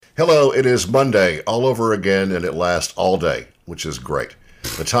Hello, it is Monday all over again, and it lasts all day, which is great.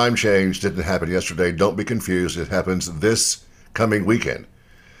 The time change didn't happen yesterday. Don't be confused. It happens this coming weekend.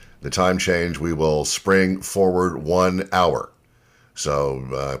 The time change, we will spring forward 1 hour.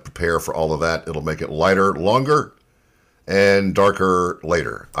 So prepare for all of that. It'll make it lighter, longer, and darker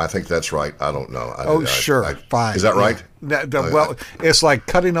later. I think that's right. I don't know. Sure. Fine. Is that right? Well, it's like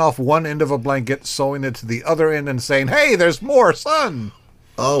cutting off one end of a blanket, sewing it to the other end, and saying, hey, there's more sun.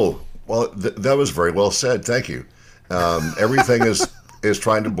 Oh, well, that was very well said. Thank you. Everything is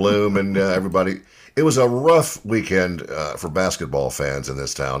trying to bloom, and everybody. It was a rough weekend for basketball fans in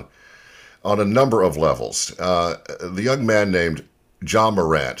this town on a number of levels. The young man named Ja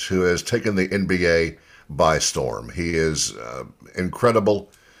Morant, who has taken the NBA by storm. He is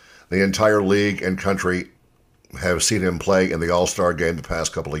incredible. The entire league and country have seen him play in the All-Star game the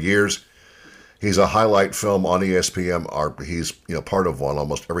past couple of years. He's a highlight film on ESPN, or he's part of one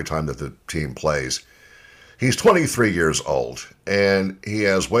almost every time that the team plays. He's 23 years old, and he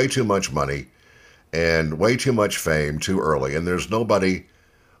has way too much money and way too much fame too early, and there's nobody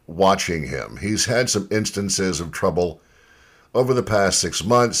watching him. He's had some instances of trouble over the past 6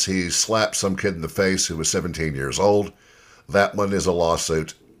 months. He slapped some kid in the face who was 17 years old. That one is a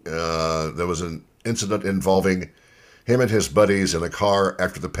lawsuit. There was an incident involving him and his buddies in a car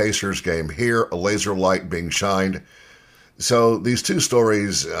after the Pacers game here, a laser light being shined. So these two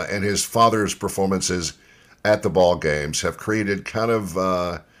stories and his father's performances at the ball games have created kind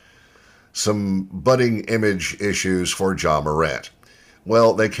of some budding image issues for Ja Morant.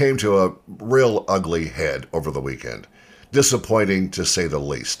 Well, they came to a real ugly head over the weekend. Disappointing, to say the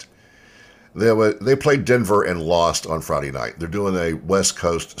least. They played Denver and lost on Friday night. They're doing a West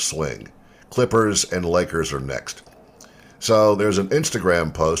Coast swing. Clippers and Lakers are next. So there's an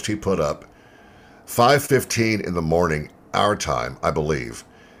Instagram post he put up, 5:15 in the morning, our time, I believe.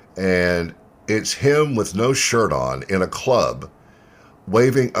 And it's him with no shirt on in a club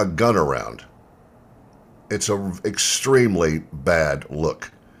waving a gun around. It's an extremely bad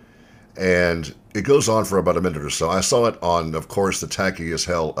look. And it goes on for about a minute or so. I saw it on, of course, the tacky as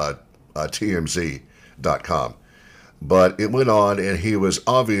hell TMZ.com. But it went on, and he was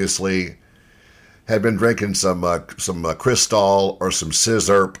obviously had been drinking some Cristal or some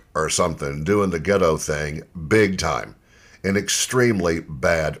Scissor or something, doing the ghetto thing big time. An extremely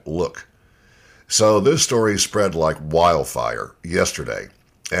bad look. So this story spread like wildfire yesterday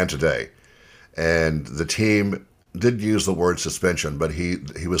and today. And the team did use the word suspension, but he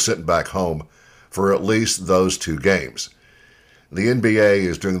was sent back home for at least those 2 games. The NBA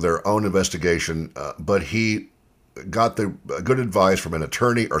is doing their own investigation, but he got the good advice from an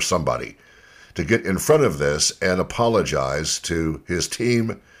attorney or somebody to get in front of this and apologize to his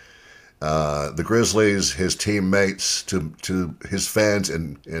team, the Grizzlies, his teammates, to his fans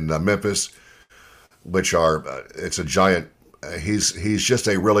in Memphis, which are it's a giant. He's just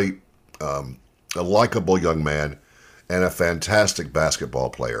a really a likable young man and a fantastic basketball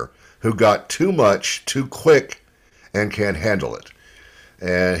player who got too much too quick and can't handle it.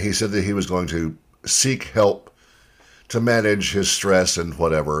 And he said that he was going to seek help to manage his stress and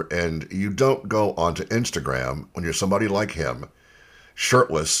whatever. And you don't go onto Instagram when you're somebody like him,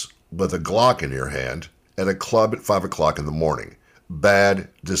 shirtless with a Glock in your hand at a club at 5 o'clock in the morning. Bad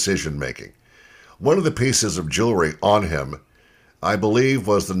decision making. One of the pieces of jewelry on him, I believe,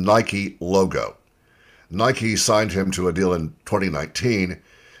 was the Nike logo. Nike signed him to a deal in 2019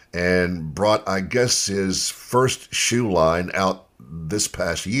 and brought, I guess, his first shoe line out this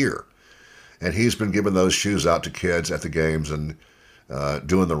past year. And he's been giving those shoes out to kids at the games and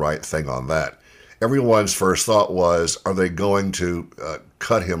doing the right thing on that. Everyone's first thought was, are they going to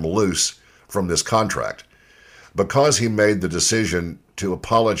cut him loose from this contract? Because he made the decision to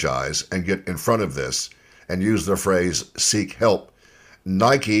apologize and get in front of this and use the phrase, seek help,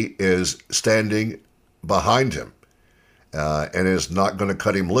 Nike is standing behind him and is not going to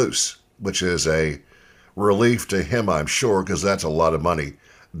cut him loose, which is a relief to him, I'm sure, because that's a lot of money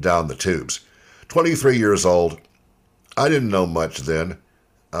down the tubes. 23 years old. I didn't know much then.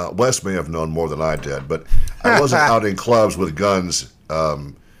 Wes may have known more than I did, but I wasn't out in clubs with guns.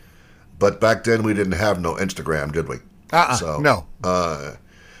 But back then we didn't have no Instagram, did we? No.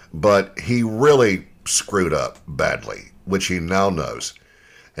 But he really screwed up badly, which he now knows.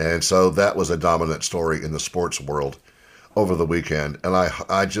 And so that was a dominant story in the sports world over the weekend. And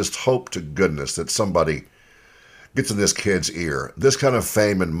I just hope to goodness that somebody gets in this kid's ear. This kind of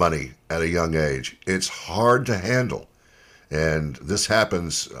fame and money at a young age, it's hard to handle. And this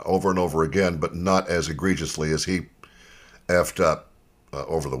happens over and over again, but not as egregiously as he effed up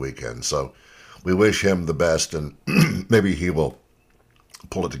over the weekend. So we wish him the best, and maybe he will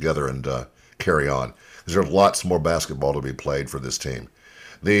pull it together and carry on. Because there's lots more basketball to be played for this team.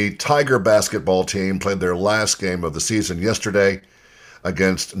 The Tiger basketball team played their last game of the season yesterday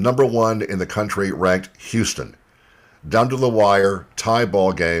against number 1 in the country ranked Houston. Down to the wire, tie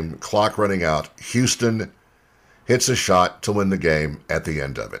ball game, clock running out. Houston hits a shot to win the game at the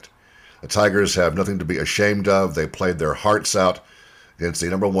end of it. The Tigers have nothing to be ashamed of. They played their hearts out against the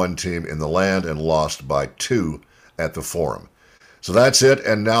number 1 team in the land and lost by 2 at the Forum. So that's it,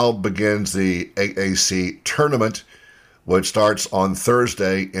 and now begins the AAC tournament, which starts on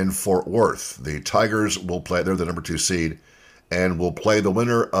Thursday in Fort Worth. The Tigers will play, they're the number 2 seed, and will play the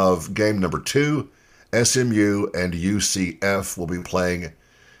winner of game number 2. SMU and UCF will be playing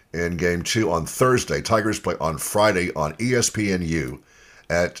in game 2 on Thursday. Tigers play on Friday on ESPNU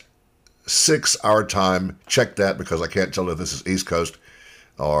at 6 our time. Check that because I can't tell if this is East Coast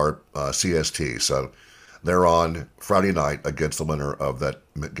or CST. So they're on Friday night against the winner of that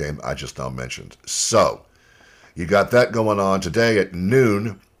game I just now mentioned. So you got that going on. Today at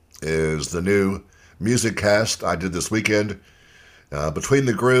noon is the new music cast I did this weekend. Between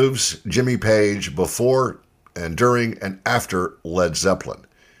the Grooves, Jimmy Page before and during and after Led Zeppelin,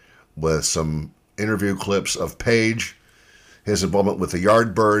 with some interview clips of Page, his involvement with the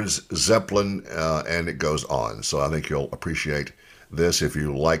Yardbirds, Zeppelin, and it goes on. So I think you'll appreciate this if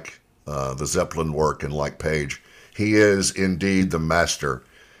you like the Zeppelin work and like Page. He is indeed the master.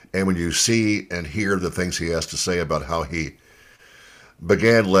 And when you see and hear the things he has to say about how he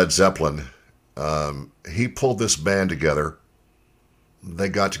began Led Zeppelin, he pulled this band together. They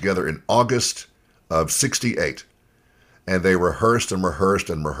got together in August of '68, and they rehearsed and rehearsed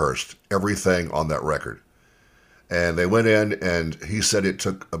and rehearsed everything on that record. And they went in, and he said it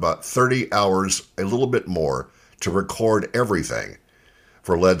took about 30 hours, a little bit more, to record everything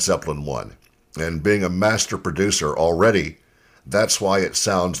for Led Zeppelin 1. And being a master producer already, that's why it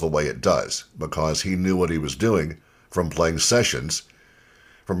sounds the way it does, because he knew what he was doing from playing sessions,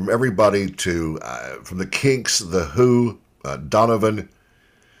 from everybody to, from the Kinks, the Who, Donovan,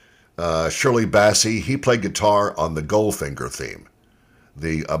 Shirley Bassey. He played guitar on the Goldfinger theme,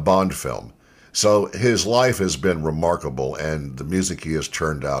 the Bond film. So his life has been remarkable, and the music he has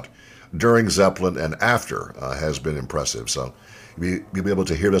turned out during Zeppelin and after has been impressive. So you'll be able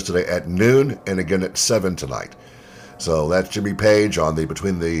to hear this today at noon and again at 7 tonight. So that's Jimmy Page on the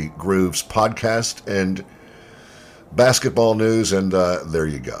Between the Grooves podcast and basketball news, and there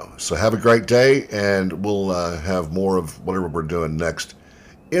you go. So have a great day, and we'll have more of whatever we're doing next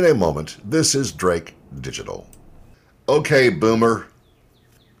in a moment. This is Drake Digital. Okay, Boomer,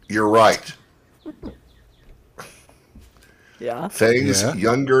 you're right. Yeah. Things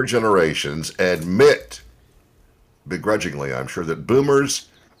younger generations admit, begrudgingly, I'm sure, that boomers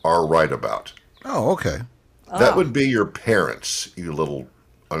are right about. Oh, okay. That would be your parents, you little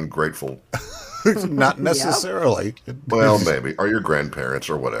ungrateful. Not necessarily. Well, maybe. Or your grandparents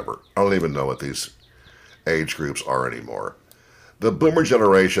or whatever. I don't even know what these age groups are anymore. The boomer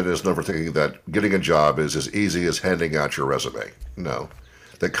generation is never thinking that getting a job is as easy as handing out your resume. No.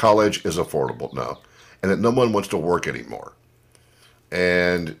 That college is affordable. No. And that no one wants to work anymore.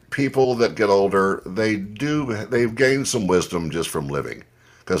 And people that get older, they've gained some wisdom just from living,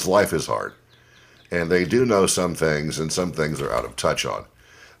 because life is hard. And they do know some things, and some things they're out of touch on.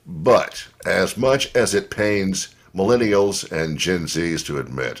 But as much as it pains millennials and Gen Zs to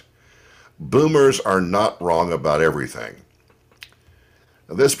admit, boomers are not wrong about everything.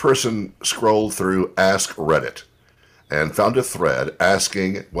 This person scrolled through Ask Reddit and found a thread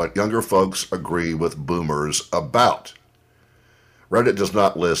asking what younger folks agree with boomers about. Reddit does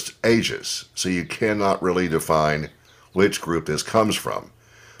not list ages, so you cannot really define which group this comes from.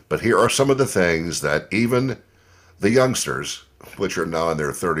 But here are some of the things that even the youngsters, which are now in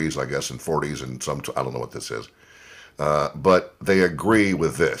their 30s, I guess, and 40s, and some, I don't know what this is, but they agree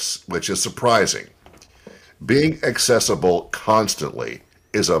with this, which is surprising. Being accessible constantly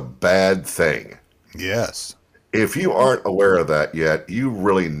is a bad thing. Yes. If you aren't aware of that yet, you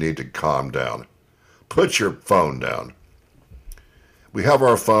really need to calm down. Put your phone down. We have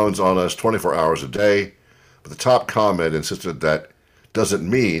our phones on us 24 hours a day, but the top comment insisted that doesn't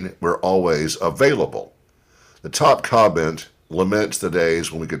mean we're always available. The top comment laments the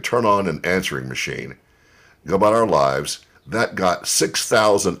days when we could turn on an answering machine, go about our lives. That got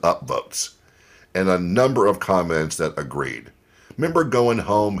 6,000 upvotes and a number of comments that agreed. Remember going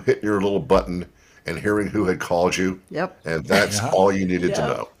home, hitting your little button, and hearing who had called you? Yep. And that's all you needed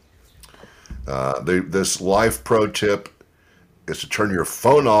to know. This life pro tip is to turn your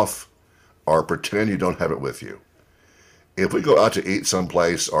phone off or pretend you don't have it with you. If we go out to eat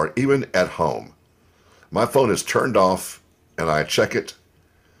someplace or even at home, my phone is turned off and I check it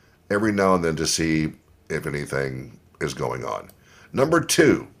every now and then to see if anything is going on. Number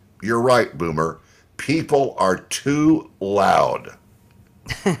 2, you're right, Boomer. People are too loud.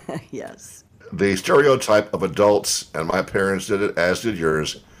 Yes. The stereotype of adults, and my parents did it, as did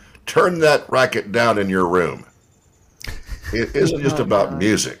yours, turn that racket down in your room. It isn't just about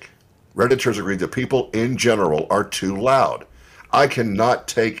music. Redditors agree that people in general are too loud. I cannot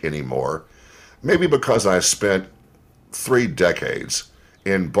take anymore, maybe because I spent 3 decades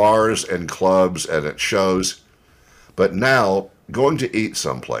in bars and clubs and at shows, but now going to eat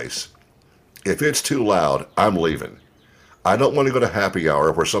someplace, if it's too loud, I'm leaving. I don't want to go to happy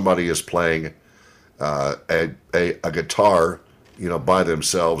hour where somebody is playing a guitar, by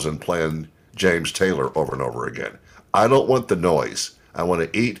themselves and playing James Taylor over and over again. I don't want the noise. I want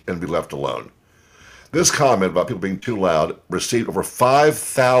to eat and be left alone. This comment about people being too loud received over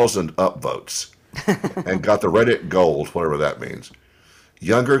 5,000 upvotes and got the Reddit gold, whatever that means.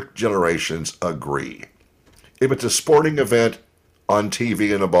 Younger generations agree. If it's a sporting event on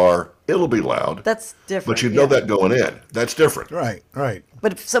TV in a bar, it'll be loud. That's different. But you know that going in. That's different. Right.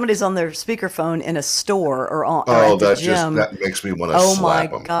 But if somebody's on their speakerphone in a store or at the gym, that makes me want to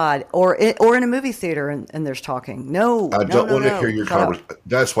slap them. Oh my God! Or in a movie theater and there's talking. No, I don't want to hear your conversation.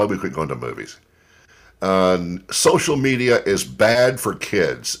 That's why we quit going to movies. Social media is bad for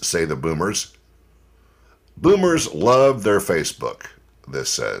kids, say the boomers. Boomers love their Facebook, this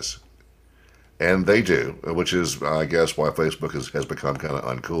says. And they do, which is, I guess, why Facebook has become kind of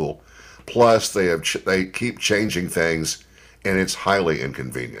uncool. Plus, they keep changing things, and it's highly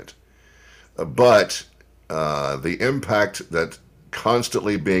inconvenient. But the impact that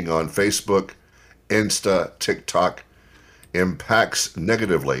constantly being on Facebook, Insta, TikTok impacts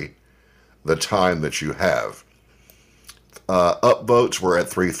negatively the time that you have. Upvotes were at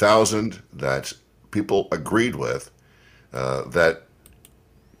 3,000 that people agreed with, that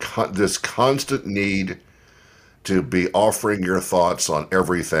this constant need to be offering your thoughts on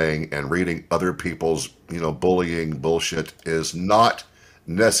everything and reading other people's, bullying bullshit is not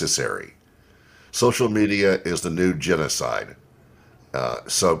necessary. Social media is the new genocide.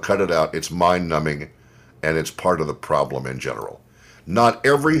 So cut it out. It's mind-numbing, and it's part of the problem in general. Not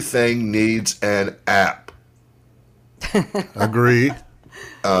everything needs an app. Agree.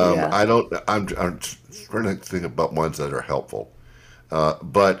 I'm trying to think about ones that are helpful.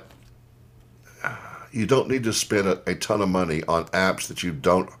 But you don't need to spend a ton of money on apps that you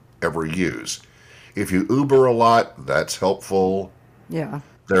don't ever use. If you Uber a lot, that's helpful. Yeah.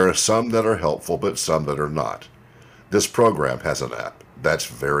 There are some that are helpful, but some that are not. This program has an app. That's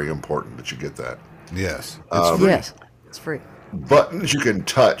very important that you get that. Yes. Yes, it's free. Buttons you can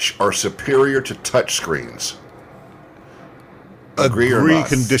touch are superior to touch screens. Agree or not?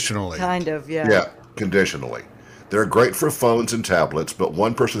 Conditionally. Kind of, yeah. Yeah, conditionally. They're great for phones and tablets, but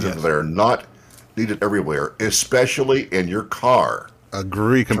one person said they're not needed everywhere, especially in your car.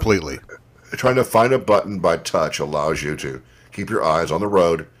 Agree completely. Trying to find a button by touch allows you to keep your eyes on the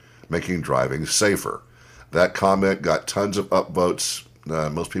road, making driving safer. That comment got tons of upvotes.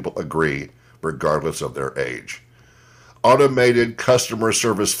 Most people agree, regardless of their age. Automated customer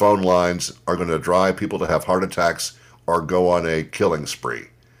service phone lines are going to drive people to have heart attacks or go on a killing spree.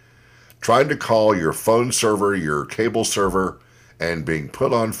 Trying to call your phone server, your cable server, and being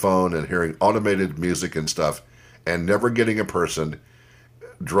put on phone and hearing automated music and stuff and never getting a person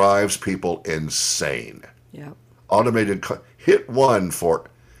drives people insane. Yep. Hit 1 for,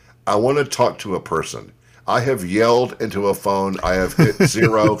 I want to talk to a person. I have yelled into a phone. I have hit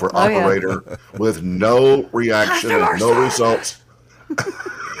 0 for operator with no reaction and no results.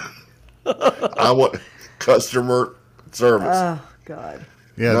 I want customer service. Oh, God.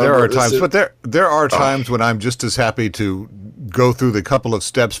 Yeah, there are times, but there are times when I'm just as happy to go through the couple of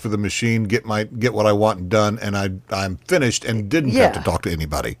steps for the machine, get what I want done, and I'm finished and didn't have to talk to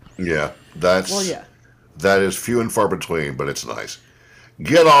anybody. Yeah, that is few and far between, but it's nice.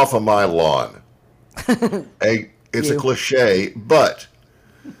 Get off of my lawn. It's a cliche, but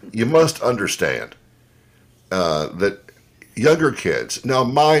you must understand that younger kids, now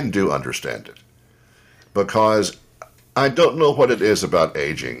mine do understand it, because I don't know what it is about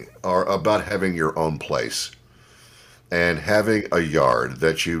aging or about having your own place and having a yard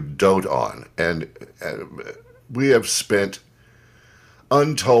that you dote on. And we have spent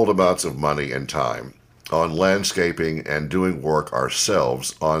untold amounts of money and time on landscaping and doing work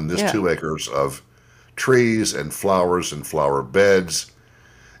ourselves on this 2 acres of trees and flower beds.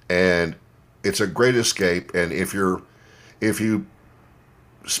 And it's a great escape. And if you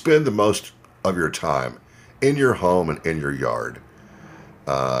spend the most of your time in your home and in your yard,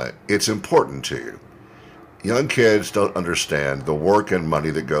 it's important to you. young kids don't understand the work and money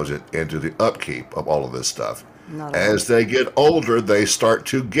that goes into the upkeep of all of this stuff. Not at all. As they get older, they start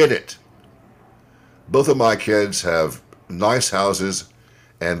to get it. Both of my kids have nice houses,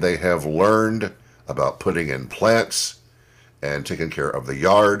 and they have learned about putting in plants and taking care of the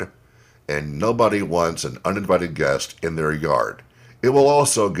yard, and nobody wants an uninvited guest in their yard. It will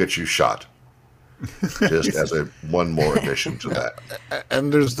also get you shot. Just as one more addition to that.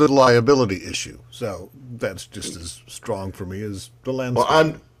 And there's the liability issue. So that's just as strong for me as the landscape.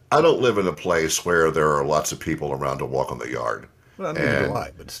 Well, I don't live in a place where there are lots of people around to walk on the yard. Well, neither do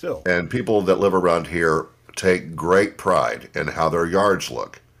I, but still. And people that live around here take great pride in how their yards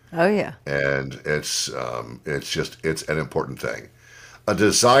look. Oh, yeah. And it's an important thing. A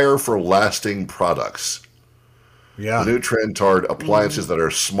desire for lasting products. Yeah. The new trend toward appliances that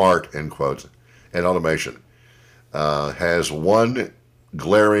are smart, in quotes, and automation has one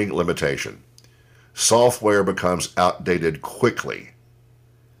glaring limitation. Software becomes outdated quickly.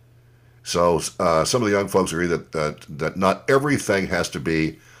 So some of the young folks agree that not everything has to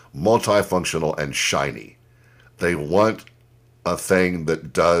be multifunctional and shiny. They want a thing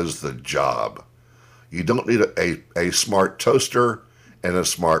that does the job. You don't need a smart toaster and a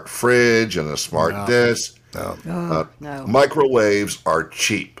smart fridge and a smart this. No. No. Microwaves are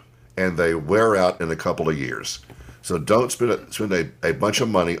cheap, and they wear out in a couple of years. So don't spend a bunch of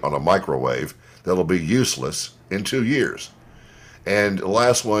money on a microwave that'll be useless in 2 years. And the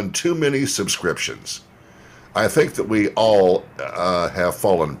last one, too many subscriptions. I think that we all have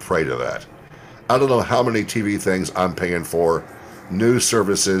fallen prey to that. I don't know how many TV things I'm paying for, news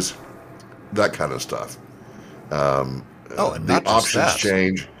services, that kind of stuff. And the options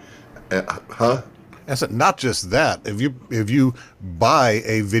change. I said, not just that. If you buy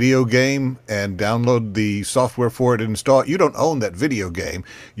a video game and download the software for it and install it, you don't own that video game.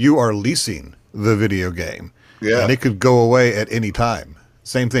 You are leasing the video game. Yeah. And it could go away at any time.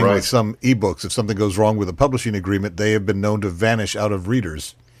 Same thing Right. with some ebooks. If something goes wrong with a publishing agreement, they have been known to vanish out of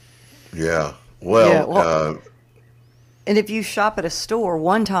readers. Yeah. Well, and if you shop at a store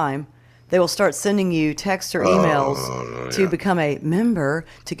one time, they will start sending you texts or emails to become a member,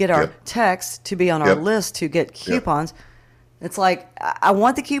 to get our text, to be on our list, to get coupons. It's like, I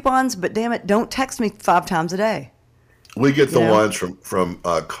want the coupons, but damn it, don't text me 5 times a day. we get the ones from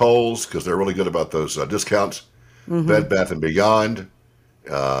Kohl's because they're really good about those discounts. Bed Bath & Beyond,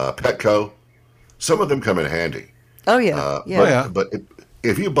 Petco. Some of them come in handy. Oh, yeah. But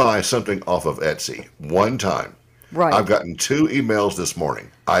if you buy something off of Etsy one time, Right. I've gotten 2 emails this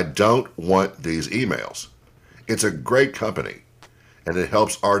morning. I don't want these emails. It's a great company, and it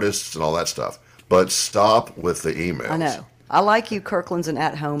helps artists and all that stuff. But stop with the emails. I know. I like you, Kirkland's and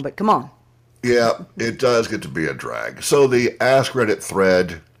At Home, but come on. Yeah, it does get to be a drag. So the Ask Reddit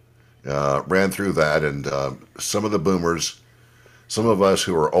thread ran through that, and some of the boomers, some of us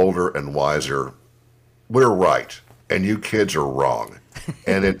who are older and wiser, we're right, and you kids are wrong.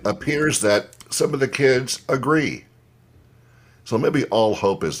 And it appears that some of the kids agree. So maybe all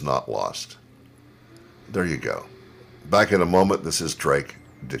hope is not lost. There you go. Back in a moment. This is Drake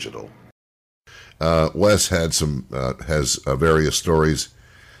Digital. Wes had has various stories.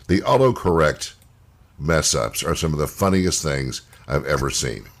 The autocorrect mess-ups are some of the funniest things I've ever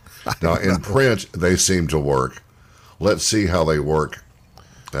seen. Now, in print, they seem to work. Let's see how they work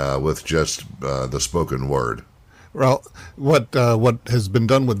with just the spoken word. Well, what has been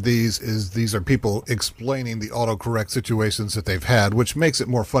done with these are people explaining the autocorrect situations that they've had, which makes it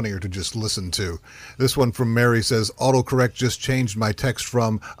more funnier to just listen to. This one from Mary says, autocorrect just changed my text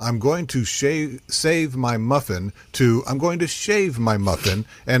from I'm going to save my muffin to I'm going to shave my muffin,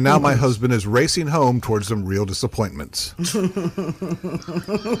 and now my husband is racing home towards some real disappointments.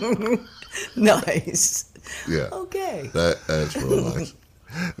 Nice. Yeah. Okay. That's really nice.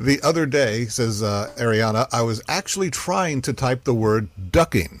 The other day, says Ariana, I was actually trying to type the word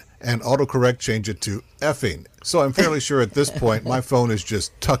ducking and autocorrect changed it to effing. So I'm fairly sure at this point my phone is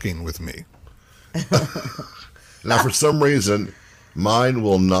just tucking with me. Now, for some reason, mine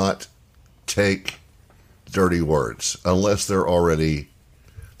will not take dirty words unless they've already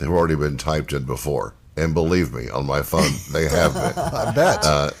been typed in before. And believe me, on my phone, they have been. I bet.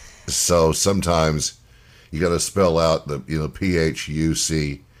 So sometimes you got to spell out the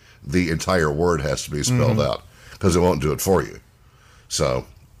PHUC. The entire word has to be spelled out because it won't do it for you. So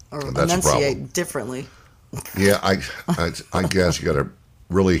Or that's a problem. enunciate differently. Yeah, I guess you got to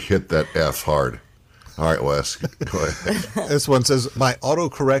really hit that F hard. All right, Wes, go ahead. This one says, my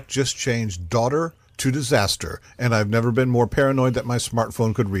autocorrect just changed daughter to disaster, and I've never been more paranoid that my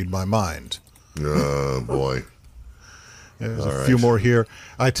smartphone could read my mind. Oh, boy. There's a few more here.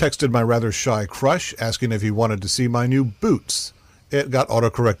 I texted my rather shy crush asking if he wanted to see my new boots. It got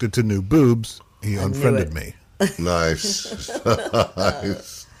autocorrected to new boobs. He unfriended me. Nice.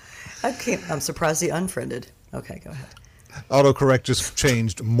 Nice. I'm surprised he unfriended. Okay, go ahead. Autocorrect just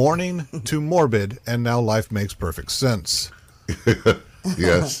changed morning to morbid, and now life makes perfect sense.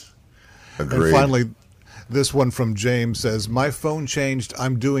 Yes. Agreed. And finally, this one from James says, my phone changed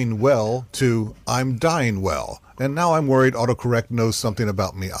I'm doing well to I'm dying well. And now I'm worried autocorrect knows something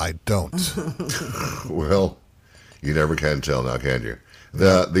about me I don't. Well, you never can tell now, can you?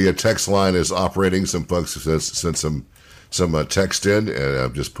 The text line is operating. Some folks have sent some text in,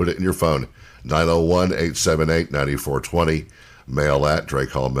 and just put it in your phone. 901-878-9420. Mail at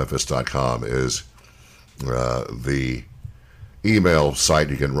drakehallmemphis.com is the email site.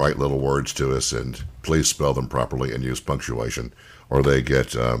 You can write little words to us, and please spell them properly and use punctuation, or they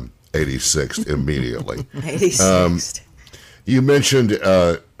get 86ed immediately. 86ed. You mentioned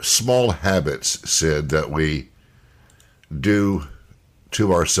small habits, Sid, that we do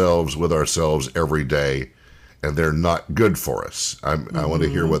to ourselves, with ourselves every day, and they're not good for us. I want to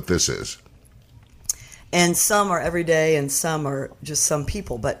hear what this is. And some are every day, and some are just some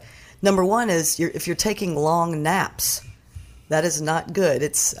people. But number one is if you're taking long naps, that is not good.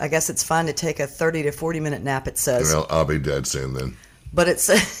 I guess it's fine to take a 30 to 40-minute nap, it says. Well, I'll be dead soon then. But I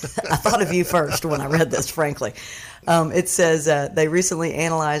thought of you first when I read this, frankly. It says they recently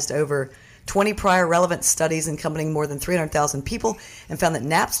analyzed over 20 prior relevant studies encompassing more than 300,000 people and found that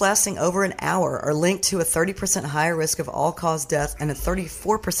naps lasting over an hour are linked to a 30% higher risk of all-cause death and a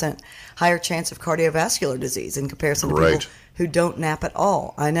 34% higher chance of cardiovascular disease in comparison to people who don't nap at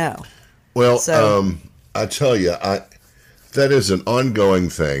all. I know. Well, I tell you, that is an ongoing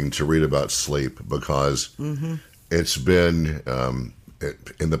thing to read about sleep, because it's been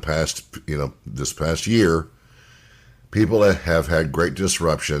in the past, this past year, people have had great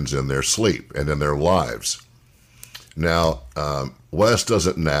disruptions in their sleep and in their lives. Now, Wes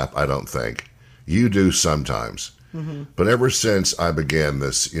doesn't nap, I don't think. You do sometimes. But ever since I began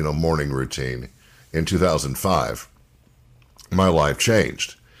this, morning routine in 2005, my life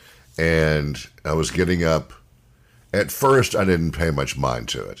changed. And I was getting up. At first, I didn't pay much mind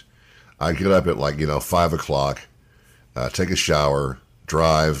to it. I'd get up at 5 o'clock, take a shower,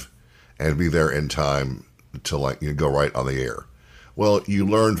 drive, and be there in time to go right on the air. Well, you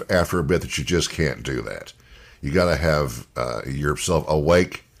learn after a bit that you just can't do that. You got to have yourself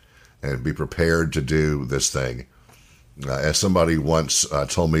awake and be prepared to do this thing. As somebody once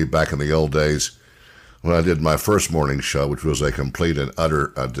told me back in the old days, when I did my first morning show, which was a complete and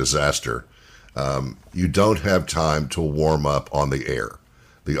utter disaster, you don't have time to warm up on the air.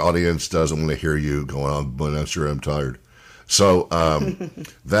 The audience doesn't want to hear you going on, but I'm sure I'm tired. So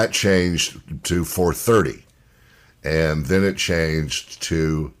that changed to 4:30, and then it changed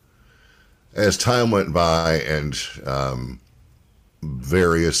to, as time went by and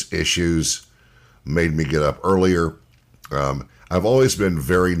various issues made me get up earlier. I've always been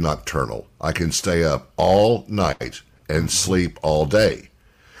very nocturnal. I can stay up all night and sleep all day,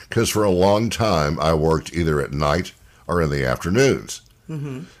 because for a long time I worked either at night or in the afternoons.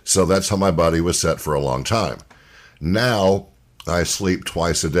 So that's how my body was set for a long time. Now I sleep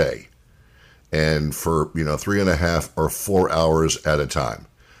twice a day, and for 3.5 or 4 hours at a time.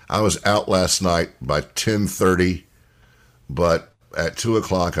 I was out last night by 10:30, but at 2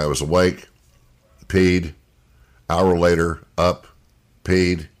 o'clock I was awake, peed. Hour later, up,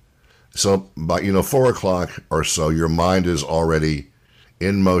 peed. So by 4 o'clock or so, your mind is already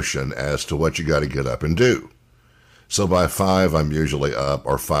in motion as to what you got to get up and do. So by 5, I'm usually up,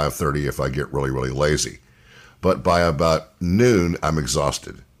 or 5:30 if I get really, really lazy. But by about noon, I'm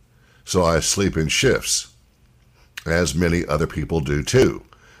exhausted. So I sleep in shifts, as many other people do too,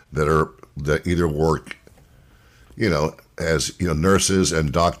 that either work, as nurses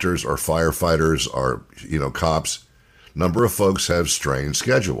and doctors or firefighters or cops. Number of folks have strange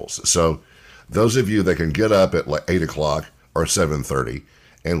schedules. So those of you that can get up at 8 o'clock or 7:30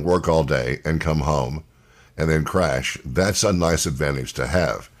 and work all day and come home and then crash, that's a nice advantage to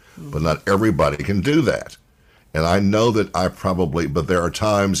have. But not everybody can do that. And I know that but there are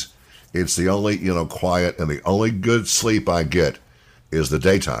times it's the only, quiet, and the only good sleep I get is the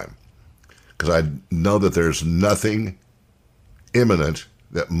daytime. Because I know that there's nothing imminent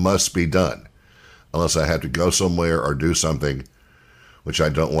that must be done, unless I have to go somewhere or do something, which I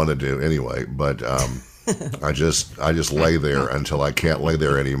don't want to do anyway. But I just lay there until I can't lay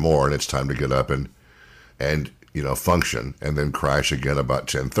there anymore, and it's time to get up and function, and then crash again about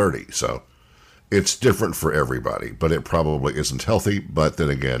 10:30. So it's different for everybody, but it probably isn't healthy. But then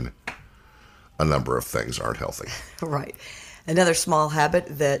again, a number of things aren't healthy. Right. Another small habit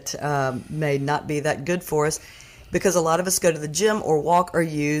that may not be that good for us, because a lot of us go to the gym or walk or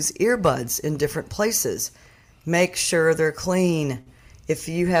use earbuds in different places. Make sure they're clean. If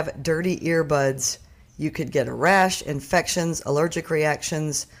you have dirty earbuds, you could get a rash, infections, allergic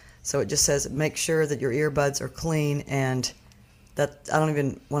reactions. So it just says make sure that your earbuds are clean, and that I don't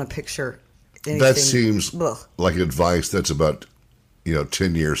even want to picture anything. That seems like advice that's about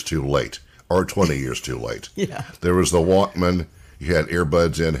 10 years too late or 20 years too late. Yeah. There was the Walkman. You had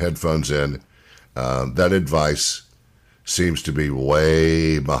earbuds in, headphones in. That advice seems to be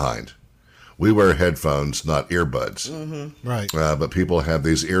way behind. We wear headphones, not earbuds. Mm-hmm. Right. But people have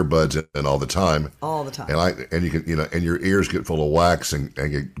these earbuds in all the time. All the time. And you can, and your ears get full of wax and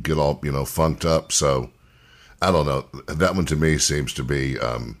you get all, funked up. So I don't know. That one to me seems to be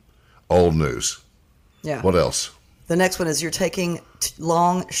old news. Yeah. What else? The next one is you're taking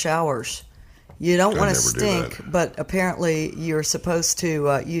long showers. You don't want to stink, but apparently you're supposed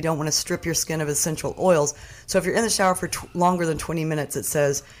to, you don't want to strip your skin of essential oils. So if you're in the shower for longer than 20 minutes, it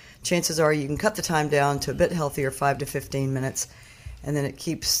says chances are you can cut the time down to a bit healthier, 5 to 15 minutes, and then it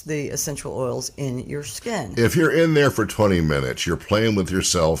keeps the essential oils in your skin. If you're in there for 20 minutes, you're playing with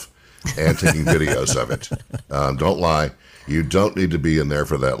yourself and taking videos of it. Don't lie. You don't need to be in there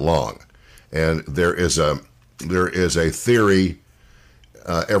for that long. And there is a theory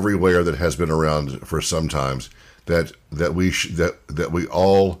everywhere that has been around for some times that we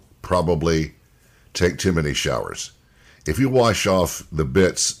all probably take too many showers. If you wash off the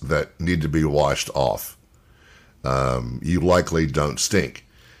bits that need to be washed off, you likely don't stink.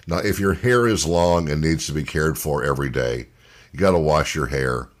 Now, if your hair is long and needs to be cared for every day, you got to wash your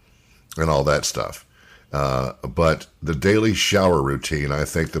hair and all that stuff. But the daily shower routine, I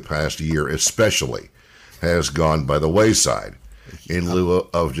think the past year especially, has gone by the wayside in lieu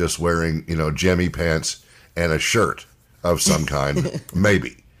of just wearing, jammy pants and a shirt of some kind,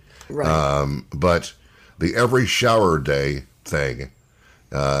 maybe. Right. But the every shower day thing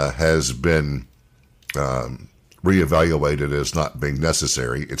has been reevaluated as not being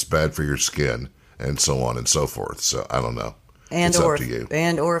necessary. It's bad for your skin and so on and so forth. So I don't know. It's up to you.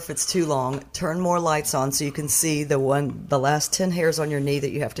 Or if it's too long, turn more lights on so you can see the last 10 hairs on your knee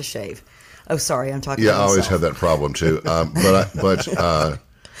that you have to shave. Oh, sorry, I'm talking. Yeah, I always have that problem too.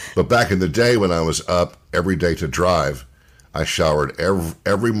 But back in the day when I was up every day to drive, I showered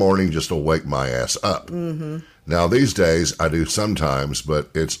every morning just to wake my ass up. Mm-hmm. Now these days I do sometimes, but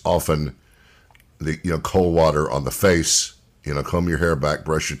it's often the cold water on the face. Comb your hair back,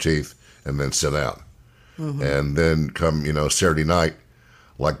 brush your teeth, and then sit down. Mm-hmm. And then come Saturday night,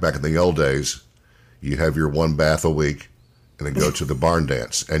 like back in the old days, you have your one bath a week, and then go to the barn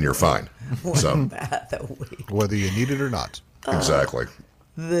dance, and you're fine. One bath a week, whether you need it or not. Exactly.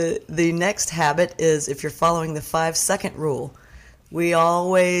 The next habit is if you're following the 5-second rule.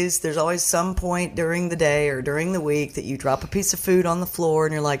 There's always some point during the day or during the week that you drop a piece of food on the floor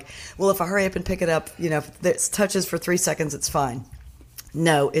and you're like, well, if I hurry up and pick it up, if it touches for 3 seconds, it's fine.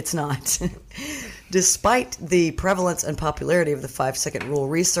 No, it's not. Despite the prevalence and popularity of the 5-second rule,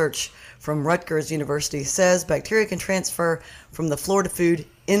 research from Rutgers University says bacteria can transfer from the floor to food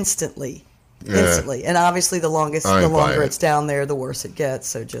instantly. And obviously the longer it's down there, the worse it gets.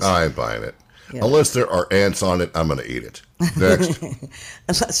 So I ain't buying it. Unless there are ants on it, I'm going to eat it. Next.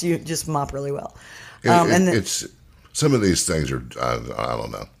 Unless you just mop really well. It's some of these things are, I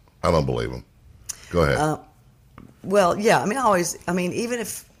don't know. I don't believe them. Go ahead. Well, yeah. Even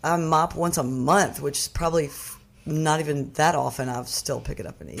if I mop once a month, which is probably not even that often, I'll still pick it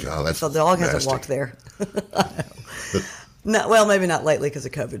up and eat it. Oh, so the dog hasn't walked there. No, well, maybe not lately because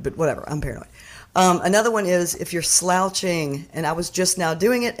of COVID, but whatever. I'm paranoid. Another one is if you're slouching, and I was just now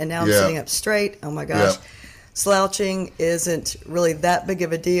doing it, and now I'm sitting up straight. Oh my gosh. Yeah. Slouching isn't really that big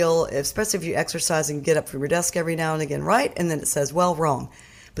of a deal, especially if you exercise and get up from your desk every now and again, right? And then it says, well, wrong.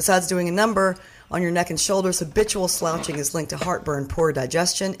 Besides doing a number on your neck and shoulders, habitual slouching is linked to heartburn, poor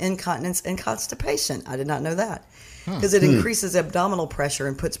digestion, incontinence, and constipation. I did not know that because it increases abdominal pressure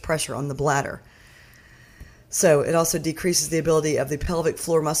and puts pressure on the bladder. So it also decreases the ability of the pelvic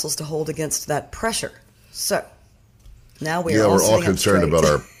floor muscles to hold against that pressure. So now we're all concerned about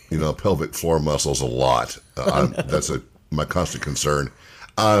our pelvic floor muscles a lot. That's my constant concern.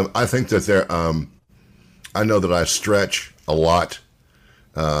 I think that I know that I stretch a lot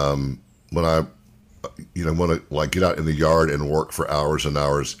when I want to get out in the yard and work for hours and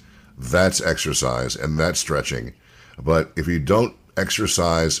hours. That's exercise and that's stretching. But if you don't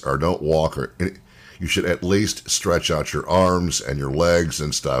exercise or don't walk you should at least stretch out your arms and your legs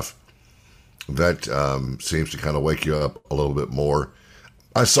and stuff. That seems to kind of wake you up a little bit more.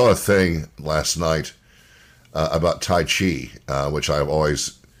 I saw a thing last night about Tai Chi, which I've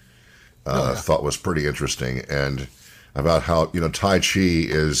always thought was pretty interesting, and about how, Tai Chi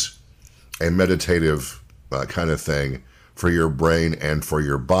is a meditative kind of thing for your brain and for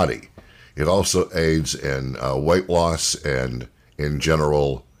your body. It also aids in weight loss and in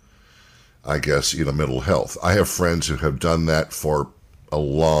general, I guess, mental health. I have friends who have done that for a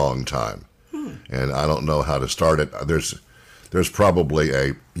long time, and I don't know how to start it. There's probably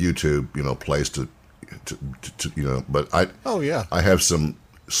a YouTube, place to but I have some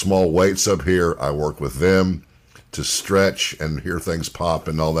small weights up here. I work with them to stretch and hear things pop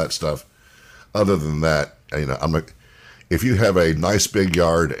and all that stuff. Other than that, if you have a nice big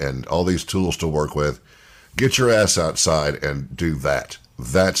yard and all these tools to work with, get your ass outside and do that.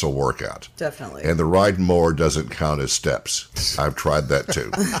 That's a workout. Definitely. And the ride more doesn't count as steps. I've tried that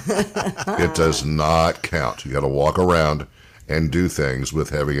too. It does not count. You got to walk around and do things with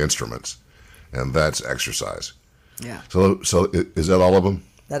heavy instruments, and that's exercise. Yeah. So is that all of them?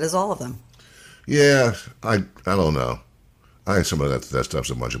 That is all of them. Yeah, I don't know. I think some of that stuff's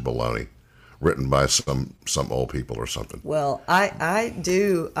a bunch of baloney, written by some old people or something. Well, I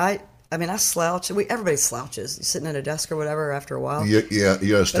slouch. Everybody slouches. You're sitting at a desk or whatever after a while. Yeah,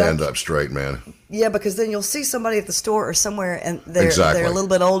 you gotta stand up straight, man. Yeah, because then you'll see somebody at the store or somewhere, and they're a little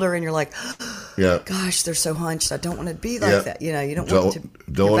bit older, and you're like, yeah, gosh, they're so hunched. I don't want to be like that. You don't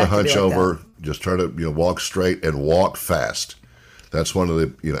want to hunch over. Just try to walk straight and walk fast. That's one of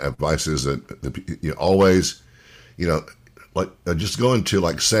the advices that always just going to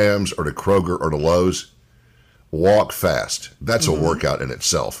like Sam's or to Kroger or to Lowe's. Walk fast. That's a workout in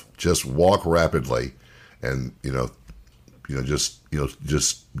itself. Just walk rapidly, and just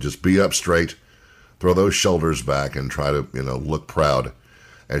be up straight. Throw those shoulders back and try to look proud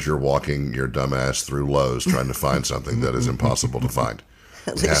as you're walking your dumb ass through Lowe's trying to find something that is impossible to find.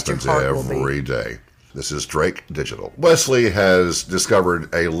 It happens every day. This is Drake Digital. Wesley has discovered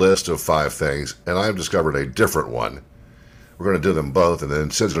a list of 5 things, and I've discovered a different one. We're going to do them both, and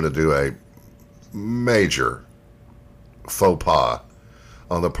then Sid's going to do a major faux pas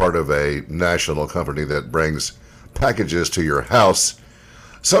on the part of a national company that brings packages to your house,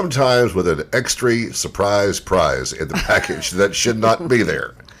 sometimes with an extra surprise prize in the package that should not be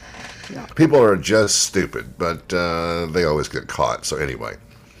there. Yeah. People are just stupid, but they always get caught. So anyway,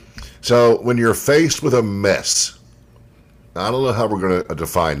 when you're faced with a mess, I don't know how we're going to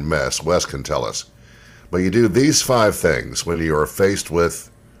define mess. Wes can tell us. But you do these 5 things when you are faced with.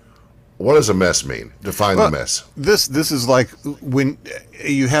 What does a mess mean? Define the mess. This is like when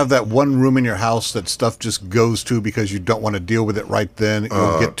you have that one room in your house that stuff just goes to because you don't want to deal with it right then.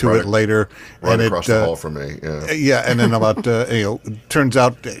 You'll get to it later. Right across the hall from me. Yeah. Yeah, and then about turns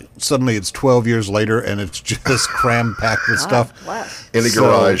out suddenly it's 12 years later and it's just cram packed with stuff. Wow. In a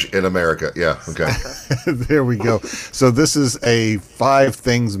garage in America. Yeah. Okay. There we go. So this is a 5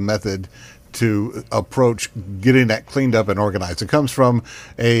 things method to approach getting that cleaned up and organized. It comes from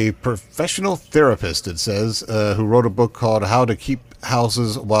a professional therapist, it says, who wrote a book called How to Keep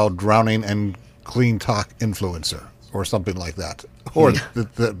Houses While Drowning and Clean Talk Influencer, or something like that. Or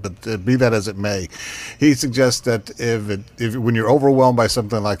but be that as it may, he suggests that if when you're overwhelmed by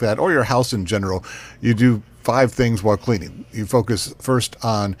something like that, or your house in general, you do 5 things while cleaning. You focus first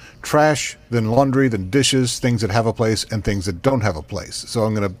on trash, then laundry, then dishes, things that have a place, and things that don't have a place. So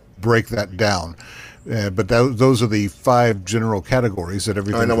I'm going to break that down. But those are the 5 general categories that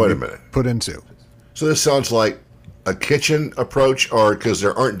everything can be put into. So this sounds like a kitchen approach, or because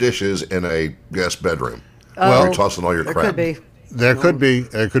there aren't dishes in a guest bedroom. Well, you're tossing all your crap. Could be. There could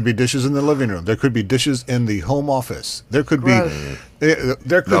be dishes in the living room. There could be dishes in the home office. There could be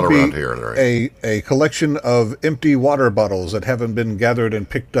a collection of empty water bottles that haven't been gathered and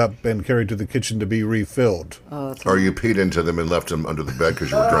picked up and carried to the kitchen to be refilled. Or you peed into them and left them under the bed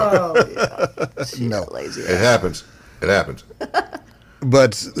because you were drunk. No, lazy. It happens.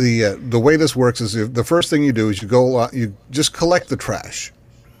 But the way this works is the first thing you do is you just collect the trash.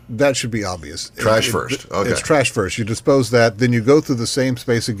 That should be obvious. Trash first. Okay. It's trash first. You dispose that. Then you go through the same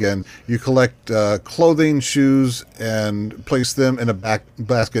space again. You collect clothing, shoes, and place them in a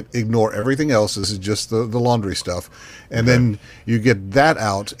basket. Ignore everything else. This is just the laundry stuff. And then you get that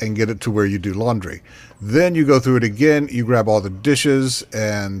out and get it to where you do laundry. Then you go through it again. You grab all the dishes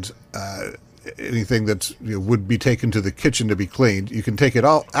and anything that would be taken to the kitchen to be cleaned. You can take it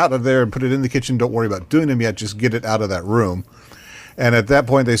all out of there and put it in the kitchen. Don't worry about doing them yet. Just get it out of that room. And at that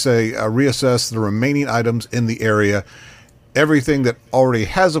point, they say reassess the remaining items in the area. Everything that already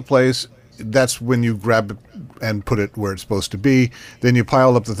has a place, that's when you grab it and put it where it's supposed to be. Then you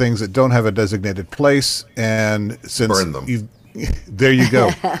pile up the things that don't have a designated place. And since burn them. There you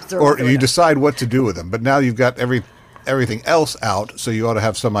go. Throw Or them you out. decide what to do with them. But now you've got everything else out, so you ought to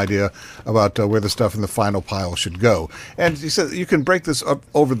have some idea about where the stuff in the final pile should go. And you said you can break this up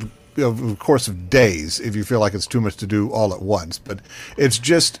over the course of days if you feel like it's too much to do all at once. But it's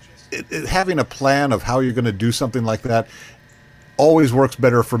just having a plan of how you're going to do something like that always works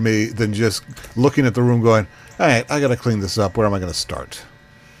better for me than just looking at the room going, all right, I got to clean this up. Where am I going to start?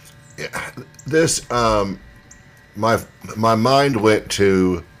 Yeah, this my mind went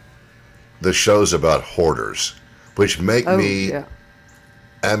to the shows about hoarders, which make me,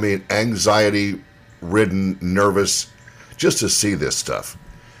 I mean, anxiety-ridden, nervous, just to see this stuff.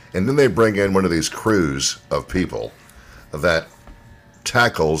 And then they bring in one of these crews of people that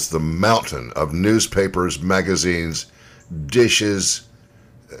tackles the mountain of newspapers, magazines, dishes,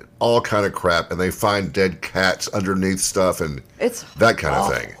 all kind of crap, and they find dead cats underneath stuff and It's that kind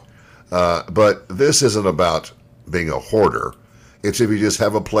of thing. But this isn't about being a hoarder. It's if you just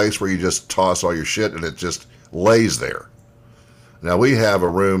have a place where you just toss all your shit and it just lays there. Now, we have a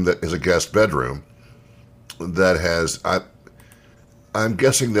room that is a guest bedroom that has, I'm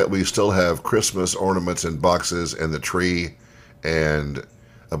guessing that we still have Christmas ornaments and boxes and the tree and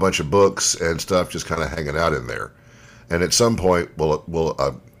a bunch of books and stuff just kind of hanging out in there. And at some point, we'll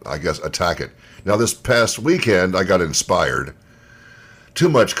I guess, attack it. Now, this past weekend, I got inspired. Too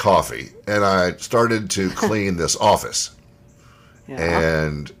much coffee, and I started to clean this office.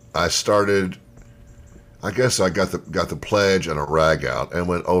 And I started, I guess I got the pledge and a rag out and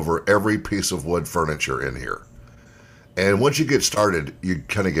went over every piece of wood furniture in here. And once you get started, you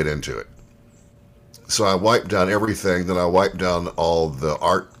kind of get into it. So I wiped down everything. Then I wiped down all the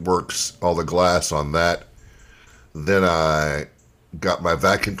artworks, all the glass on that. Then I got my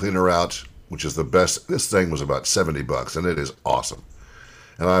vacuum cleaner out, which is the best. This thing was about $70, and it is awesome.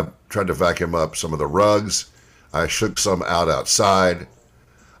 And I tried to vacuum up some of the rugs. I shook some out outside.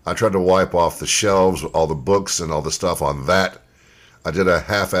 I tried to wipe off the shelves, all the books and all the stuff on that. I did a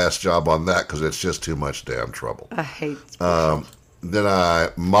half-ass job on that because it's just too much damn trouble. I hate Then I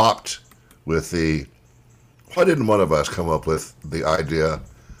mopped with why didn't one of us come up with the idea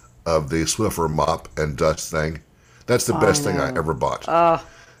of the Swiffer mop and dust thing? That's the best thing I ever bought.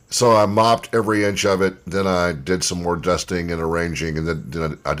 So I mopped every inch of it. Then I did some more dusting and arranging, and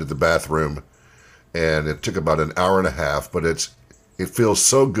then I did the bathroom. And it took about an hour and a half, but it feels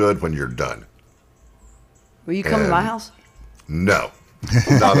so good when you're done. Will you come to my house? No,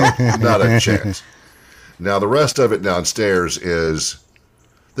 not a chance. Now, the rest of it downstairs is,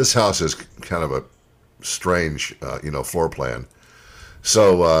 this house is kind of a strange, floor plan.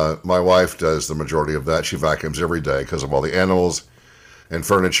 So my wife does the majority of that. She vacuums every day because of all the animals and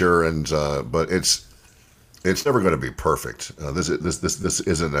furniture, but it's never going to be perfect. This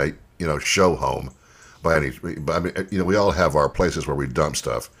isn't a show home by any. I mean, we all have our places where we dump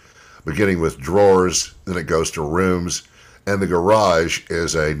stuff, beginning with drawers, then it goes to rooms, and the garage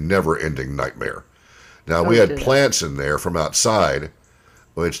is a never-ending nightmare. Now, we had plants in there from outside,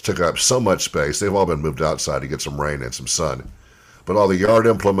 which took up so much space. They've all been moved outside to get some rain and some sun. But all the yard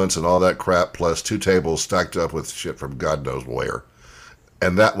implements and all that crap, plus 2 tables stacked up with shit from God knows where.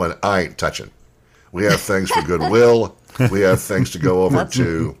 And that one I ain't touching. We have things for Goodwill. We have things to go over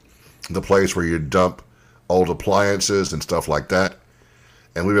to the place where you dump old appliances and stuff like that.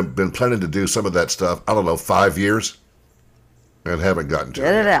 And we've been planning to do some of that stuff, 5 years, and haven't gotten to it.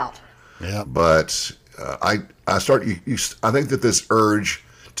 Get it out. Yeah. But I think that this urge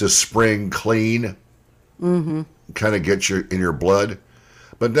to spring clean kind of gets you in your blood.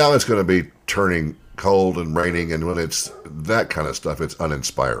 But now it's going to be turning cold and raining, and when it's that kind of stuff, it's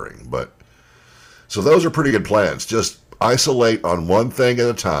uninspiring. But so those are pretty good plans. Just isolate on one thing at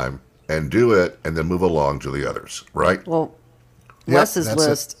a time and do it, and then move along to the others, right? Well, Yep,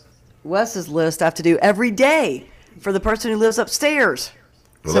 Wes's list I have to do every day for the person who lives upstairs.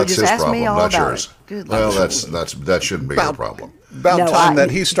 Well, So that's just his ask problem, me all not about yours. it. Good Well, Lord. that shouldn't be your problem. About No, time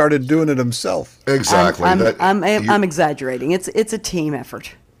that he started doing it himself. Exactly. I'm exaggerating. It's a team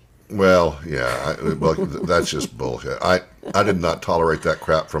effort. Well, yeah. That's just bullshit. I did not tolerate that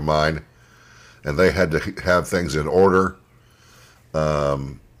crap from mine, and they had to have things in order.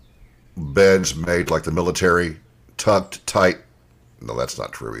 Beds made like the military, tucked tight. No, that's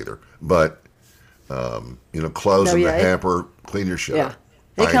not true either. But clothes in the hamper. Clean your shit up.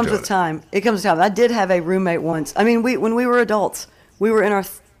 It comes with time. It comes with time. I did have a roommate once. I mean, when we were adults, we were in our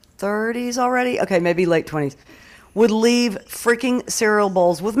 30s already. Okay, maybe late 20s. Would leave freaking cereal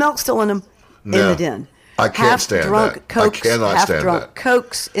bowls with milk still in them in the den. I can't stand Half-drunk that. Cokes, I cannot stand half-drunk that.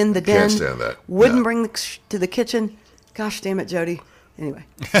 Cokes in the den. Can't stand that. Wouldn't No. bring to the kitchen. Gosh damn it, Jody. Anyway.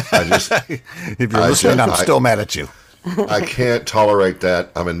 I just If you're listening, I'm still mad at you. I can't tolerate that.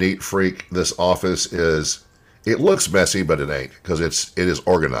 I'm a neat freak. This office is, it looks messy, but it ain't, because it is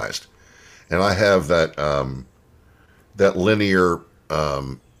organized. And I have that linear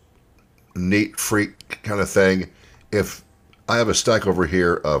neat freak kind of thing. If I have a stack over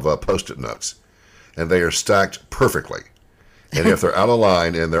here of Post-it notes, and they are stacked perfectly, and if they're out of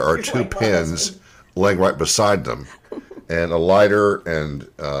line and there are two pens laying right beside them, and a lighter and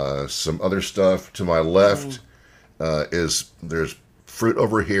some other stuff to my left, there's fruit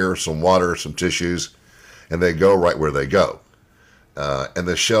over here, some water, some tissues, and they go right where they go. And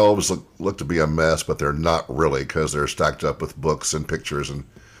the shelves look to be a mess, but they're not really, because they're stacked up with books and pictures and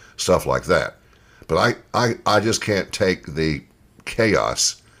stuff like that. But I just can't take the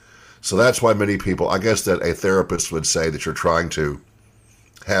chaos. So that's why many people, I guess that a therapist would say that you're trying to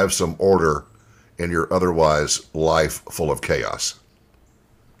have some order in your otherwise life full of chaos.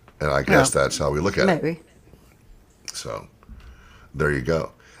 And I guess that's how we look at it. Maybe. So there you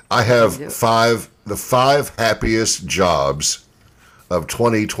go. I have the five happiest jobs of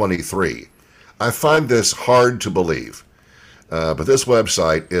 2023. I find this hard to believe, but this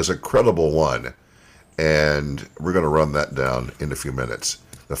website is a credible one, and we're going to run that down in a few minutes.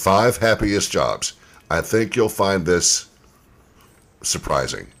 The five happiest jobs. I think you'll find this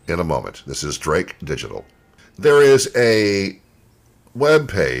surprising in a moment. This is Drake Digital. There is a web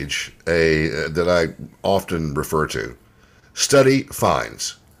page that I often refer to,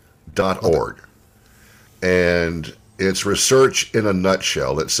 studyfinds.org. And it's research in a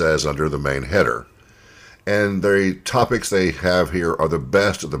nutshell, it says under the main header. And the topics they have here are the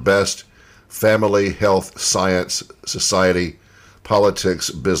best of the best: family, health, science, society,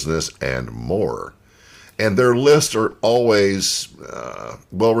 politics, business, and more. And their lists are always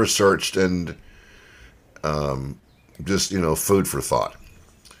well-researched and just, food for thought.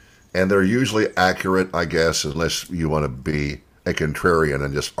 And they're usually accurate, I guess, unless you want to be a contrarian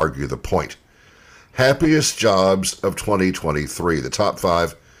and just argue the point. Happiest jobs of 2023. The top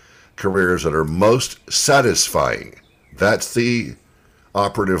 5 careers that are most satisfying. That's the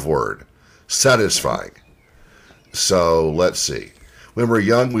operative word. Satisfying. So let's see. When we're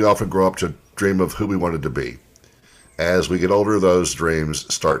young, we often grow up to dream of who we wanted to be. As we get older, those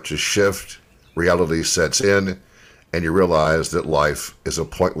dreams start to shift. Reality sets in, and you realize that life is a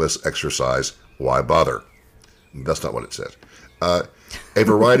pointless exercise. Why bother? That's not what it says. A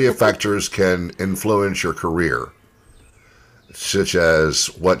variety of factors can influence your career, such as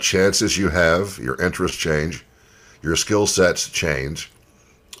what chances you have, your interests change, your skill sets change,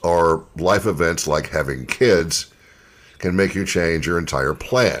 or life events like having kids can make you change your entire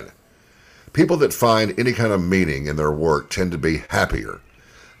plan. People that find any kind of meaning in their work tend to be happier,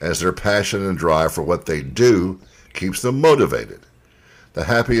 as their passion and drive for what they do keeps them motivated. The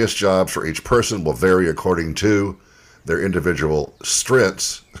happiest jobs for each person will vary according to their individual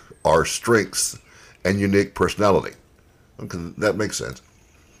strengths and unique personality. Okay, that makes sense.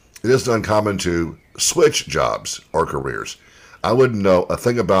 It isn't uncommon to switch jobs or careers. I wouldn't know a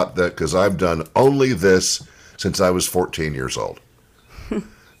thing about that because I've done only this since I was 14 years old.